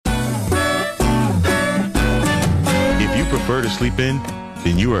prefer to sleep in,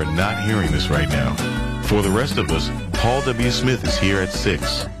 then you are not hearing this right now. For the rest of us, Paul W. Smith is here at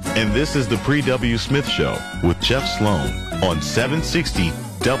 6. And this is the Pre-W. Smith Show with Jeff Sloan on 760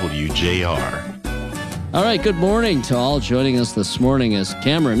 WJR. All right, good morning to all joining us this morning. As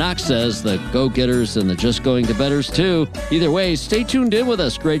Cameron Knox says, the go-getters and the just going to betters too. Either way, stay tuned in with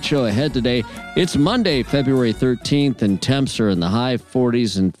us. Great show ahead today. It's Monday, February 13th, and temps are in the high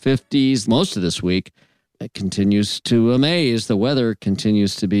 40s and 50s most of this week. It continues to amaze. The weather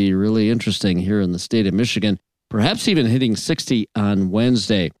continues to be really interesting here in the state of Michigan, perhaps even hitting 60 on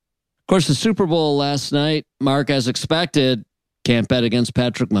Wednesday. Of course, the Super Bowl last night, Mark, as expected, can't bet against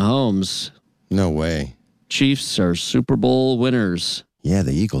Patrick Mahomes. No way. Chiefs are Super Bowl winners. Yeah,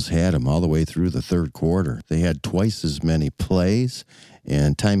 the Eagles had them all the way through the third quarter. They had twice as many plays,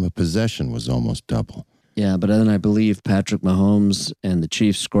 and time of possession was almost double. Yeah, but then I believe Patrick Mahomes and the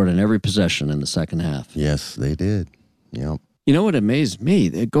Chiefs scored in every possession in the second half. Yes, they did. Yep. You know what amazed me?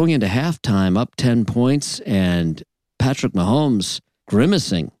 They're going into halftime up 10 points, and Patrick Mahomes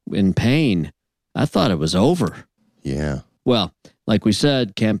grimacing in pain. I thought it was over. Yeah. Well, like we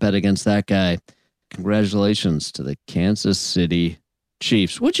said, can't bet against that guy. Congratulations to the Kansas City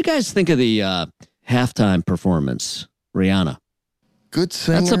Chiefs. What'd you guys think of the halftime performance, Rihanna? Good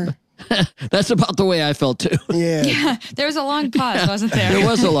singer. That's about the way I felt, too. Yeah, there was a long pause, wasn't there? There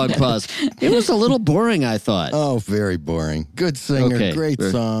was a long pause. It was a little boring, I thought. Oh, very boring. Good singer, Okay, great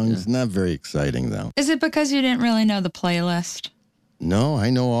songs. Yeah. Not very exciting, though. Is it because you didn't really know the playlist? No,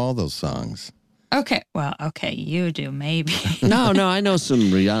 I know all those songs. Okay, well, okay, you do, maybe. No, I know some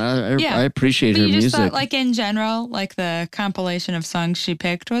Rihanna. I appreciate her music. But you just thought, like, in general, like the compilation of songs she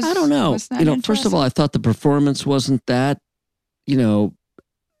picked was... I don't know. First of all, I thought the performance wasn't that,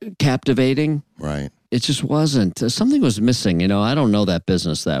 captivating. Right. It just wasn't. Something was missing. I don't know that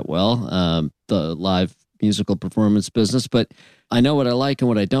business that well, the live musical performance business, but I know what I like and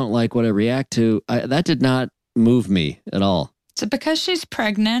what I don't like, what I react to. That did not move me at all. Is it because she's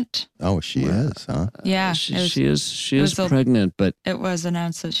pregnant? Oh, she is, huh? Yeah. She is pregnant, but... It was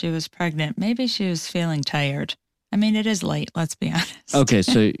announced that she was pregnant. Maybe she was feeling tired. I mean, it is late, let's be honest. Okay,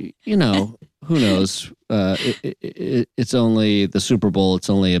 so, who knows? It's only the Super Bowl. It's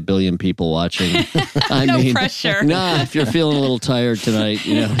only 1 billion people watching. No pressure. Nah, if you're feeling a little tired tonight,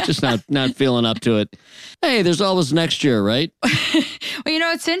 just not feeling up to it. Hey, there's always next year, right? Well,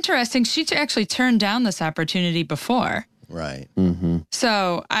 it's interesting. She actually turned down this opportunity before. Right. Mm-hmm.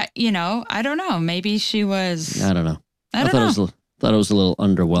 So, I don't know. Maybe she was... I don't know. I thought it was a little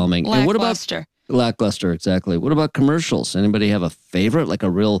underwhelming. Lackluster. And what about... Lackluster, exactly. What about commercials? Anybody have a favorite, like a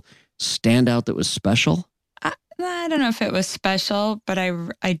real standout that was special? I don't know if it was special, but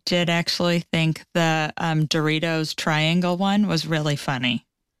I did actually think the Doritos triangle one was really funny.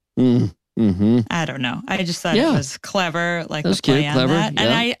 Mm-hmm. I don't know. I just thought it was clever, like the play on clever, that.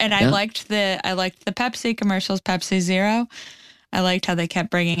 yeah. And I liked the Pepsi commercials, Pepsi Zero. I liked how they kept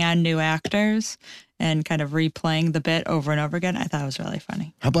bringing on new actors and kind of replaying the bit over and over again. I thought it was really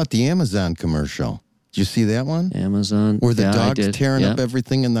funny. How about the Amazon commercial? Did you see that one? Amazon. Where the dog's tearing up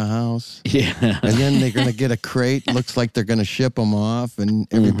everything in the house. Yeah. And then they're going to get a crate. Looks like they're going to ship them off. And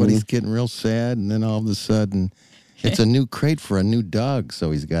everybody's getting real sad. And then all of a sudden, it's a new crate for a new dog. So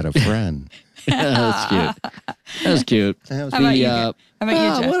he's got a friend. That's cute. That's cute. How about you, Jeff?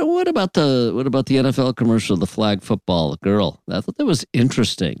 What about the NFL commercial, the flag football girl? I thought that was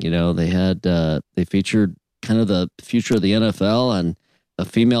interesting. They featured kind of the future of the NFL and a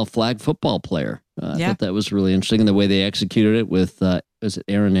female flag football player. I thought that was really interesting, and the way they executed it with was it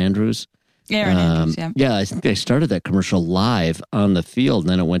Aaron Andrews? Aaron Andrews, yeah. Yeah, I think they started that commercial live on the field, and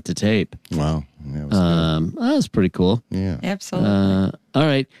then it went to tape. Wow, that was pretty cool. Yeah, absolutely. All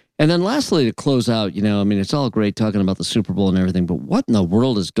right. And then lastly, to close out, it's all great talking about the Super Bowl and everything, but what in the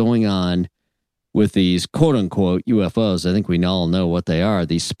world is going on with these quote-unquote UFOs? I think we all know what they are.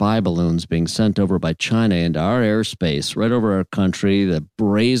 These spy balloons being sent over by China into our airspace, right over our country, the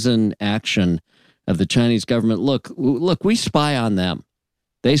brazen action of the Chinese government. Look, we spy on them.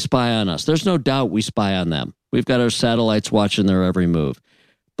 They spy on us. There's no doubt we spy on them. We've got our satellites watching their every move.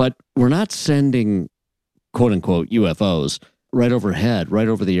 But we're not sending quote-unquote UFOs right overhead, right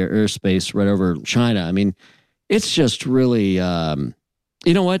over the airspace, right over China. I mean, it's just really, you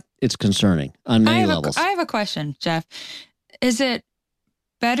know what? It's concerning on many levels. I have a question, Jeff. Is it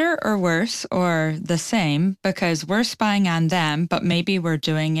better or worse or the same because we're spying on them, but maybe we're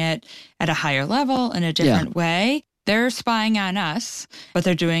doing it at a higher level in a different way? They're spying on us, but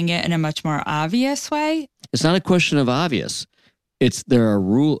they're doing it in a much more obvious way. It's not a question of obvious. There are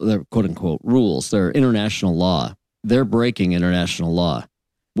quote unquote rules. There are international law. They're breaking international law.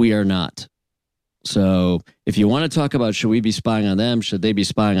 We are not. So if you want to talk about should we be spying on them, should they be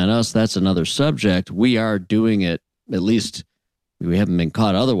spying on us, that's another subject. We are doing it, at least we haven't been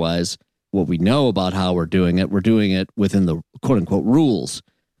caught otherwise. What we know about how we're doing it within the quote-unquote rules.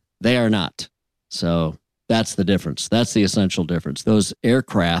 They are not. So that's the difference. That's the essential difference. Those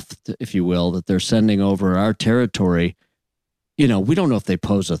aircraft, if you will, that they're sending over our territory, we don't know if they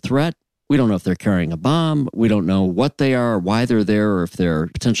pose a threat. We don't know if they're carrying a bomb. We don't know what they are, why they're there, or if they're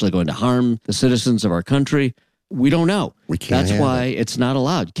potentially going to harm the citizens of our country. We don't know. We can't. That's why it's not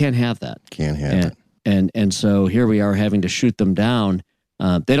allowed. You can't have that. Can't have it. And so here we are having to shoot them down.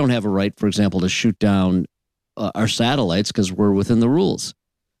 They don't have a right, for example, to shoot down our satellites because we're within the rules.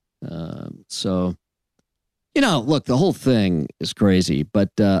 Look, the whole thing is crazy, but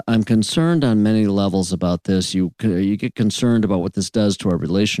I'm concerned on many levels about this. You get concerned about what this does to our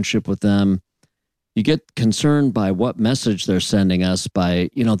relationship with them. You get concerned by what message they're sending us by,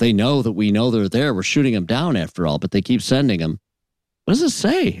 they know that we know they're there. We're shooting them down after all, but they keep sending them. What does it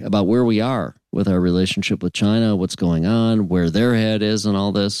say about where we are with our relationship with China, what's going on, where their head is and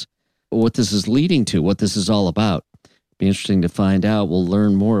all this, what this is leading to, what this is all about? Be interesting to find out. We'll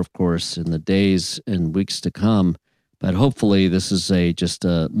learn more, of course, in the days and weeks to come. But hopefully this is just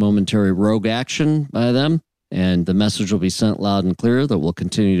a momentary rogue action by them, and the message will be sent loud and clear that we'll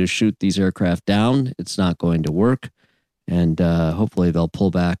continue to shoot these aircraft down. It's not going to work. And hopefully they'll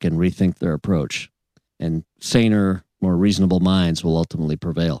pull back and rethink their approach. And saner, more reasonable minds will ultimately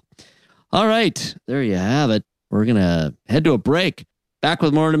prevail. All right, there you have it. We're going to head to a break. Back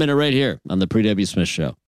with more in a minute right here on the Pre-W. Smith Show.